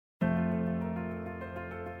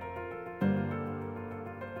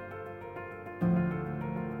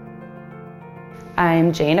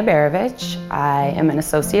I'm Jane Abaravich. I am an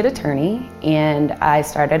associate attorney, and I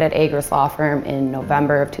started at Agruss Law Firm in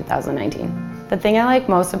November of 2019. The thing I like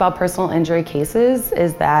most about personal injury cases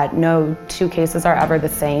is that no two cases are ever the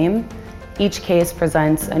same. Each case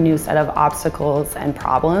presents a new set of obstacles and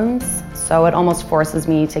problems, so it almost forces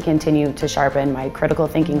me to continue to sharpen my critical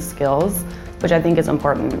thinking skills, which I think is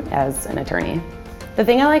important as an attorney. The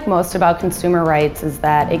thing I like most about consumer rights is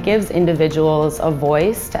that it gives individuals a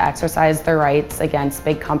voice to exercise their rights against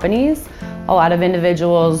big companies. A lot of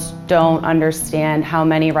individuals don't understand how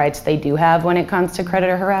many rights they do have when it comes to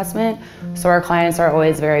creditor harassment, so our clients are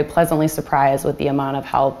always very pleasantly surprised with the amount of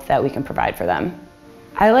help that we can provide for them.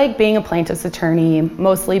 I like being a plaintiff's attorney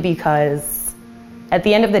mostly because at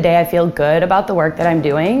the end of the day I feel good about the work that I'm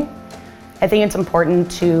doing. I think it's important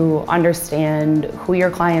to understand who your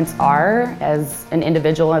clients are as an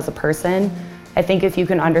individual, as a person. I think if you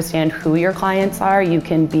can understand who your clients are, you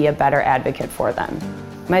can be a better advocate for them.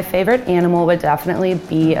 My favorite animal would definitely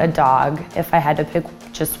be a dog. If I had to pick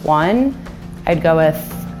just one, I'd go with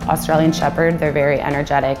Australian Shepherd. They're very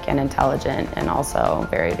energetic and intelligent and also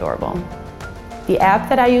very adorable. The app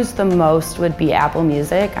that I use the most would be Apple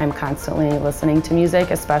Music. I'm constantly listening to music,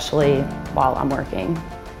 especially while I'm working.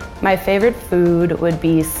 My favorite food would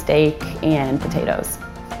be steak and potatoes.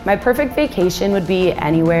 My perfect vacation would be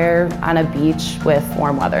anywhere on a beach with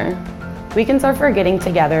warm weather. Weekends are for getting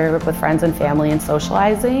together with friends and family and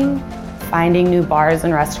socializing, finding new bars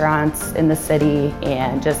and restaurants in the city,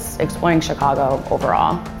 and just exploring Chicago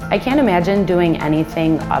overall. I can't imagine doing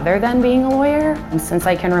anything other than being a lawyer. And since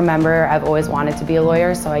I can remember, I've always wanted to be a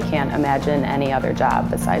lawyer, so I can't imagine any other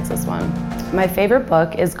job besides this one. My favorite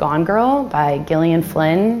book is Gone Girl by Gillian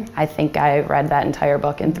Flynn. I think I read that entire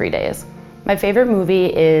book in 3 days. My favorite movie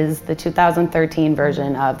is the 2013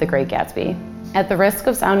 version of The Great Gatsby. At the risk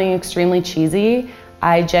of sounding extremely cheesy,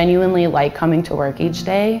 I genuinely like coming to work each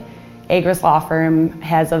day. Agruss Law Firm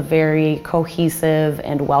has a very cohesive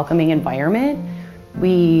and welcoming environment.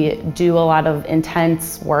 We do a lot of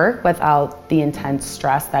intense work without the intense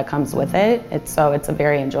stress that comes with it. So it's a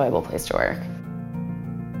very enjoyable place to work.